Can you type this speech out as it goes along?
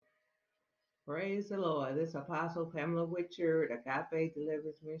Praise the Lord. This Apostle Pamela Whitcher, the Agape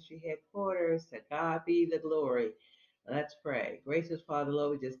Deliverance Ministry headquarters. To God be the glory. Let's pray. Gracious Father,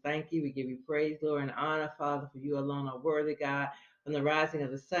 Lord, we just thank you. We give you praise, Lord, and honor, Father, for you alone are worthy, God. From the rising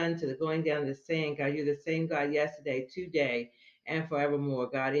of the sun to the going down of the same, God, you're the same God yesterday, today, and forevermore.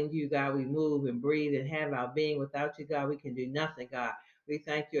 God, in you, God, we move and breathe and have our being. Without you, God, we can do nothing, God. We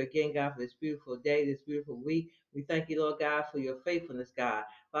thank you again, God, for this beautiful day, this beautiful week. We thank you, Lord God, for your faithfulness, God.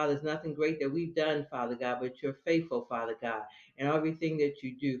 Father, there's nothing great that we've done, Father God, but you're faithful, Father God, in everything that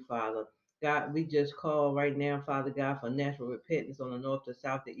you do, Father. God, we just call right now, Father God, for natural repentance on the north, the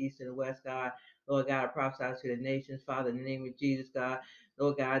south, the east, and the west, God. Lord God, I prophesy to the nations, Father, in the name of Jesus, God.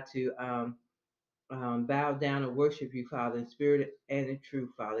 Lord God, to bow down and worship you, Father, in spirit and in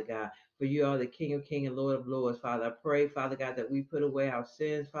truth, Father God. For you are the King of Kings and Lord of Lords, Father. I pray, Father God, that we put away our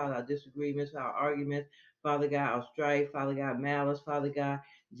sins, Father, our disagreements, our arguments, Father God, our strife, Father God, malice, Father God,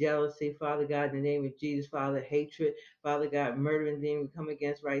 jealousy, Father God, in the name of Jesus, Father, hatred, Father God, murdering thing we come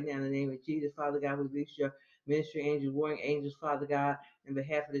against right now in the name of Jesus, Father God. We release your ministry angels, warring angels, Father God, in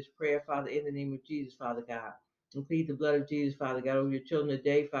behalf of this prayer, Father, in the name of Jesus, Father God. And plead the blood of Jesus, Father God, over your children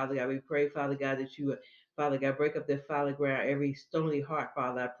today, Father God. We pray, Father God, that you would, Father God, break up their fallow ground, every stony heart,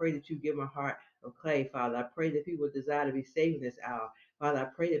 Father. I pray that you give them a heart of clay, Father. I pray that people desire to be saved in this hour. Father, I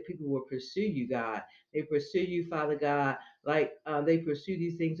pray that people will pursue you, God. They pursue you, Father God, like they pursue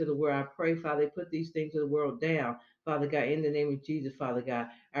these things of the world. I pray, Father, they put these things of the world down, Father God, in the name of Jesus, Father God.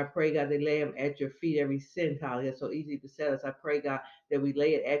 I pray, God, they lay them at your feet, every sin, Father, that's so easy to set us. I pray, God, that we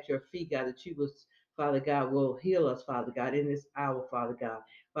lay it at your feet, God, that you will, Father God, will heal us, Father God, in this hour, Father God.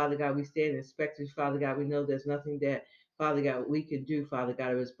 Father God, we stand in expectancy, Father God. We know there's nothing that, Father God, we can do, Father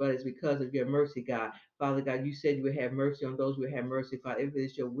God, but it's because of your mercy, God. Father God, you said you would have mercy on those who would have mercy, Father. If it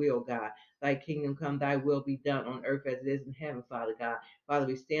is your will, God, thy kingdom come, thy will be done on earth as it is in heaven, Father God. Father,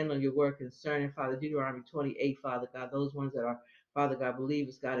 we stand on your word concerning, Father, Deuteronomy 28, Father God, those ones that are, Father God,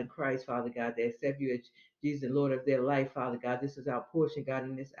 believers, God, in Christ, Father God, they accept you as Jesus and Lord of their life, Father God. This is our portion, God,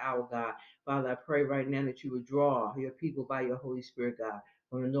 in this hour, God. Father, I pray right now that you would draw your people by your Holy Spirit, God,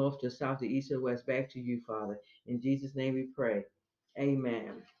 from the north to south, to east to west, back to you, Father. In Jesus' name we pray.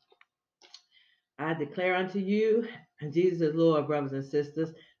 Amen. I declare unto you, Jesus is Lord, brothers and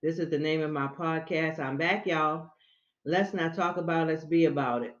sisters. This is the name of my podcast. I'm back, y'all. Let's not talk about it, let's be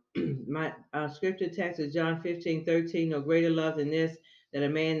about it. My scripture text is John 15:13. No greater love than this, that a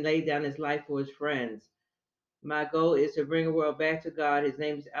man laid down his life for his friends. My goal is to bring the world back to God. His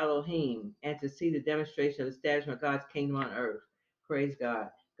name is Elohim, and to see the demonstration of the establishment of God's kingdom on earth. Praise God.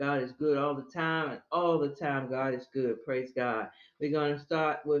 God is good all the time, and all the time God is good. Praise God. We're going to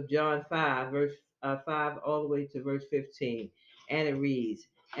start with John 5, verse 5 all the way to verse 15. And it reads,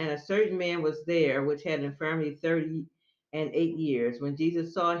 And a certain man was there which had infirmity 38 years. When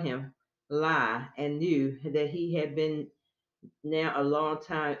Jesus saw him lie and knew that he had been now a long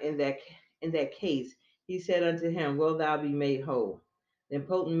time in that case, he said unto him, Wilt thou be made whole? The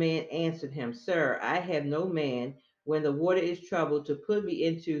impotent man answered him, Sir, I have no man when the water is troubled to put me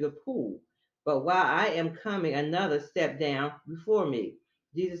into the pool. But while I am coming, another stepped down before me.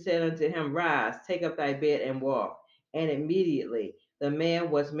 Jesus said unto him, Rise, take up thy bed and walk. And immediately the man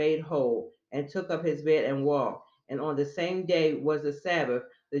was made whole, and took up his bed and walked. And on the same day was the Sabbath.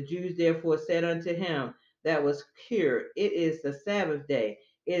 The Jews therefore said unto him that was cured, It is the Sabbath day.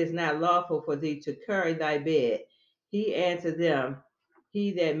 It is not lawful for thee to carry thy bed. He answered them,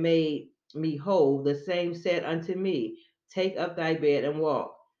 He that made me whole, the same said unto me, Take up thy bed and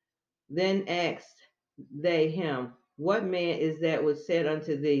walk. Then asked they him, What man is that which said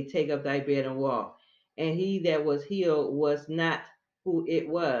unto thee, Take up thy bed and walk? And he that was healed was not who it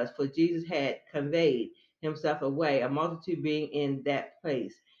was, for Jesus had conveyed himself away, a multitude being in that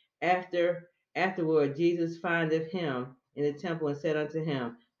place. Afterward Jesus findeth him in the temple and said unto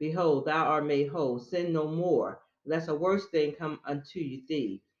him, Behold, thou art made whole, sin no more, lest a worse thing come unto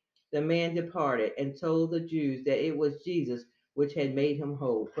thee. The man departed and told the Jews that it was Jesus which had made him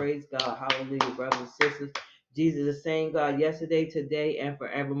whole. Praise God. Hallelujah, brothers and sisters. Jesus is the same God yesterday, today, and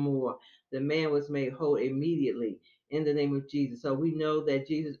forevermore. The man was made whole immediately in the name of Jesus. So we know that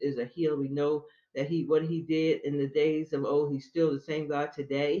Jesus is a healer. We know that what he did in the days of old, he's still the same God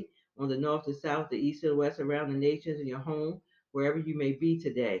today, on the north, the south, the east, and the west, around the nations, in your home, wherever you may be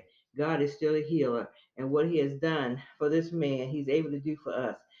today. God is still a healer. And what he has done for this man, he's able to do for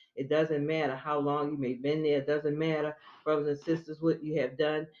us. It doesn't matter how long you may have been there. It doesn't matter, brothers and sisters, what you have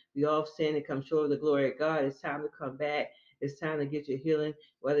done. We all sin and come short of the glory of God. It's time to come back. It's time to get your healing,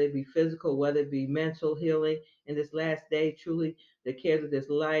 whether it be physical, whether it be mental healing. In this last day, truly, the cares of this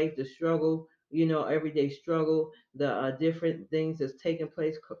life, the struggle, everyday struggle, the different things that's taking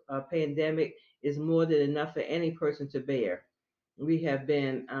place. Pandemic is more than enough for any person to bear. We have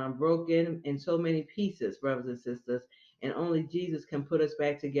been broken in so many pieces, brothers and sisters, and only Jesus can put us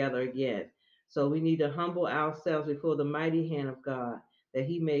back together again. So we need to humble ourselves before the mighty hand of God, that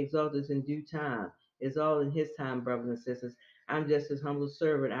He may exalt us in due time. It's all in His time, brothers and sisters. I'm just His humble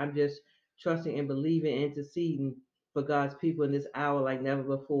servant. I'm just trusting and believing and interceding for God's people in this hour like never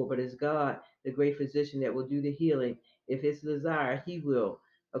before. But it's God, the great physician, that will do the healing. If it's desire, He will,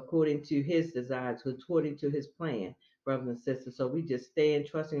 according to His desires, according to His plan, brothers and sisters. So we just stand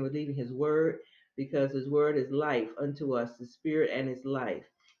trusting and believing His word, because His word is life unto us, the spirit and His life.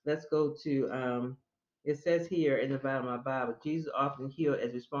 Let's go to it says here in the bottom of my Bible, Jesus often healed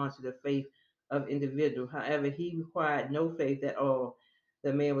as response to the faith of individual. However, He required no faith at all.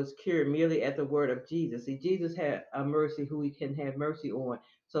 The man was cured merely at the word of Jesus. See, Jesus had a mercy who He can have mercy on.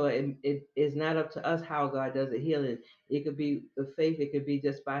 So it is not up to us how God does the healing. It could be the faith. It could be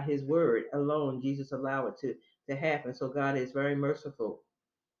just by His word alone. Jesus allowed it to happen. So God is very merciful.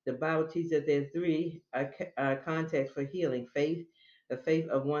 The Bible teaches that there are three contexts for healing: faith, the faith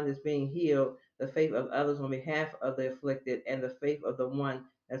of one that's being healed, the faith of others on behalf of the afflicted, and the faith of the one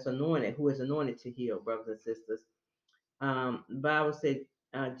that's anointed, who is anointed to heal, brothers and sisters. The Bible said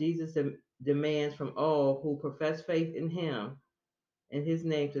Jesus demands from all who profess faith in Him, in His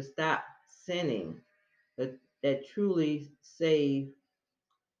name, to stop sinning, that, that truly save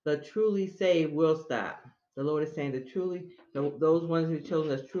the truly saved will stop. The Lord is saying those ones who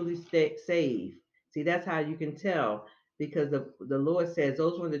chosen us truly saved. See, that's how you can tell, because the Lord says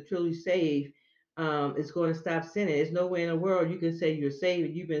those ones that truly saved is going to stop sinning. There's nowhere in the world you can say you're saved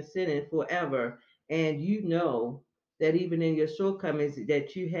and you've been sinning forever, and you know that even in your shortcomings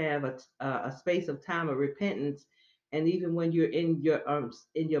that you have a space of time of repentance, and even when you're in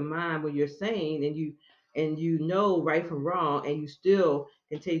your mind when you're sane and you know right from wrong, and you still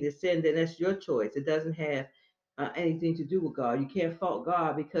continue to sin, then that's your choice. It doesn't have anything to do with God. You can't fault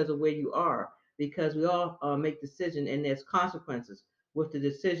God because of where you are, because we all make decisions, and there's consequences with the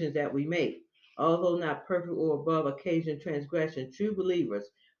decisions that we make. Although not perfect or above occasion transgression, true believers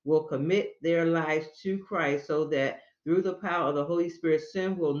will commit their lives to Christ, so that through the power of the Holy Spirit,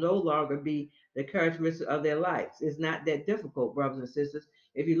 sin will no longer be the characteristic of their lives. It's not that difficult, brothers and sisters.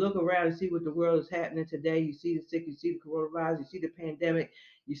 If you look around and see what the world is happening today, you see the sick, you see the coronavirus, you see the pandemic,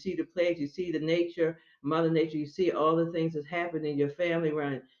 you see the plagues, you see the nature, Mother Nature, you see all the things that's happening in your family,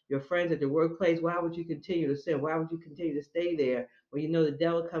 around your friends, at the workplace. Why would you continue to sin? Why would you continue to stay there when you know the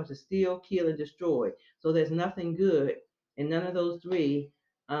devil comes to steal, kill, and destroy? So there's nothing good in none of those three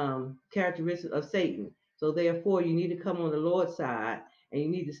characteristics of Satan. So therefore, you need to come on the Lord's side, and you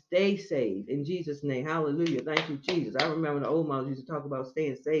need to stay saved in Jesus' name. Hallelujah. Thank you, Jesus. I remember the old moms used to talk about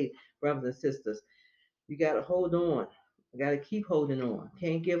staying saved, brothers and sisters. You got to hold on. You got to keep holding on.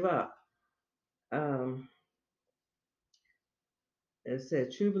 Can't give up. Um, it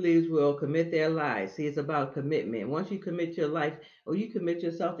says true believers will commit their lives. See, it's about commitment. Once you commit your life, or you commit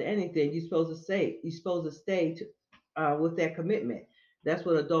yourself to anything, you're supposed to stay with that commitment. That's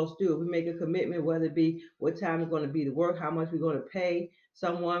what adults do. If we make a commitment, whether it be what time we're going to be to work, how much we're going to pay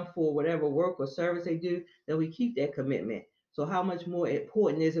someone for whatever work or service they do, then we keep that commitment. So how much more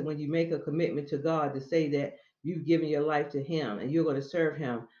important is it when you make a commitment to God to say that you've given your life to Him and you're going to serve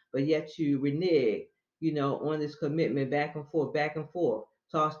Him, but yet you renege, on this commitment, back and forth,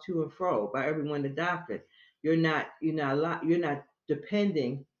 tossed to and fro by everyone in the doctrine. You're not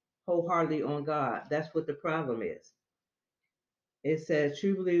depending wholeheartedly on God. That's what the problem is. It says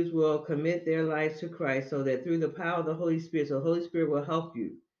true believers will commit their lives to Christ, so that through the power of the Holy Spirit, so the Holy Spirit will help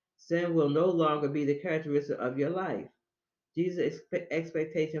you. Sin will no longer be the characteristic of your life. Jesus'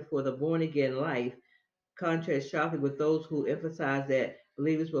 expectation for the born again life contrasts sharply with those who emphasize that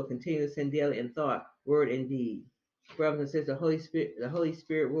believers will continue to sin daily in thought, word, and deed. Brothers and sisters, the Holy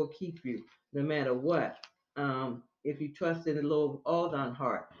Spirit will keep you no matter what. If you trust in the Lord with all thine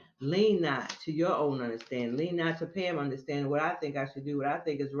heart, lean not to your own understanding, lean not to Pam understanding what I think I should do, what I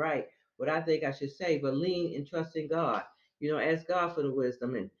think is right, what I think I should say, but lean and trust in God. Ask God for the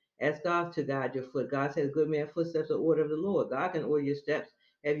wisdom, and ask God to guide your foot. God says, "Good man, footsteps are order of the Lord." God can order your steps.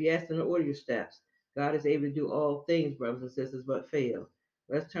 Have you asked Him to order your steps? God is able to do all things, brothers and sisters, but fail.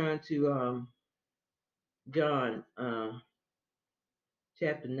 Let's turn to John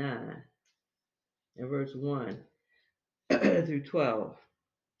chapter 9 and verse 1 through 12.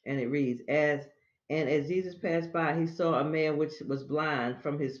 And it reads, as Jesus passed by, he saw a man which was blind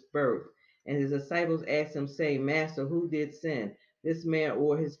from his birth. And his disciples asked him, saying, Master, who did sin, this man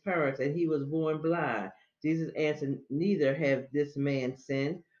or his parents, and he was born blind? Jesus answered, Neither have this man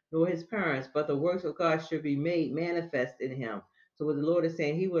sinned, nor his parents, but the works of God should be made manifest in him. So what the Lord is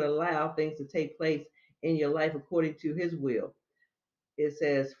saying, he would allow things to take place in your life according to his will. It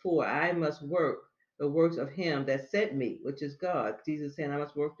says, for I must work the works of him that sent me, which is God. Jesus saying, I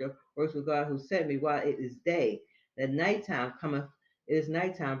must work the works of God who sent me while it is day. The nighttime cometh, it is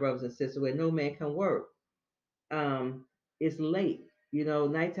nighttime, brothers and sisters, where no man can work. It's late. You know,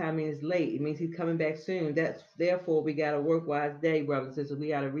 nighttime means late. It means he's coming back soon. That's therefore we gotta work while it's day, brothers and sisters. We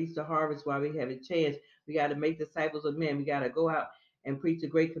gotta reach the harvest while we have a chance. We gotta make disciples of men. We gotta go out and preach the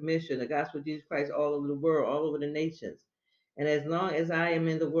Great Commission, the gospel of Jesus Christ all over the world, all over the nations. And as long as I am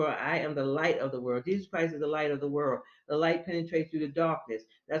in the world, I am the light of the world. Jesus Christ is the light of the world. The light penetrates through the darkness.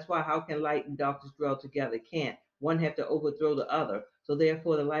 That's why how can light and darkness dwell together? It can't. One have to overthrow the other. So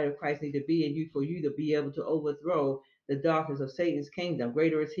therefore the light of Christ need to be in you for you to be able to overthrow the darkness of Satan's kingdom.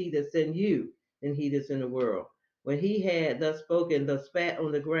 Greater is he that's in you than he that's in the world. When he had thus spoken, thus spat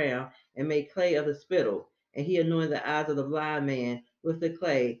on the ground and made clay of the spittle, and he anointed the eyes of the blind man with the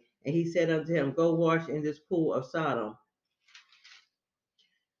clay, and he said unto him, go wash in this pool of Sodom.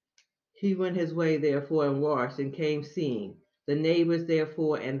 He went his way therefore and washed, and came seeing. The neighbors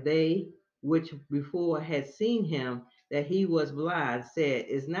therefore and they which before had seen him that he was blind said,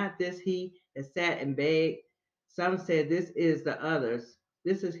 is not this he that sat and begged? Some said, this is the others.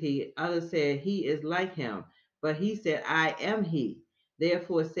 This is he. Others said, he is like him. But he said, I am he.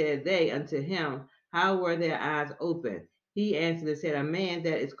 Therefore said they unto him, how were their eyes opened? He answered and said, a man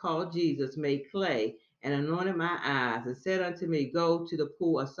that is called Jesus made clay and anointed my eyes, and said unto me, go to the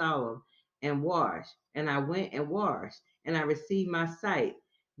pool of Siloam and wash. And I went and washed, and I received my sight.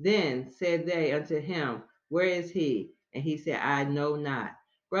 Then said they unto him, where is he? And he said, I know not.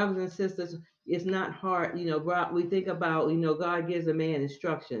 Brothers and sisters, it's not hard. You know, we think about, you know, God gives a man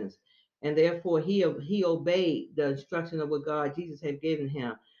instructions, and therefore he obeyed the instruction of what God, Jesus had given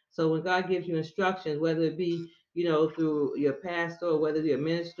him. So when God gives you instructions, whether it be, you know, through your pastor or whether you're a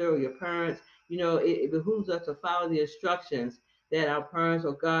minister or your parents, you know, it behooves us to follow the instructions that our parents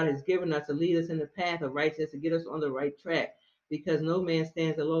or God has given us to lead us in the path of righteousness, to get us on the right track. Because no man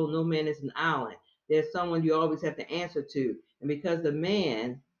stands alone, no man is an island. There's someone you always have to answer to. And because the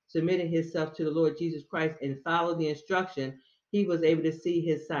man submitted himself to the Lord Jesus Christ and followed the instruction, he was able to see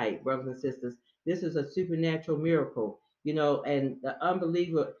his sight, brothers and sisters. This is a supernatural miracle, you know, and the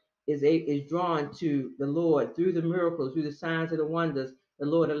unbeliever is drawn to the Lord through the miracles, through the signs and the wonders the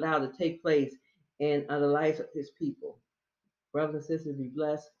Lord allowed to take place in the lives of his people. Brothers and sisters, be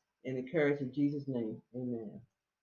blessed and encouraged in Jesus' name. Amen.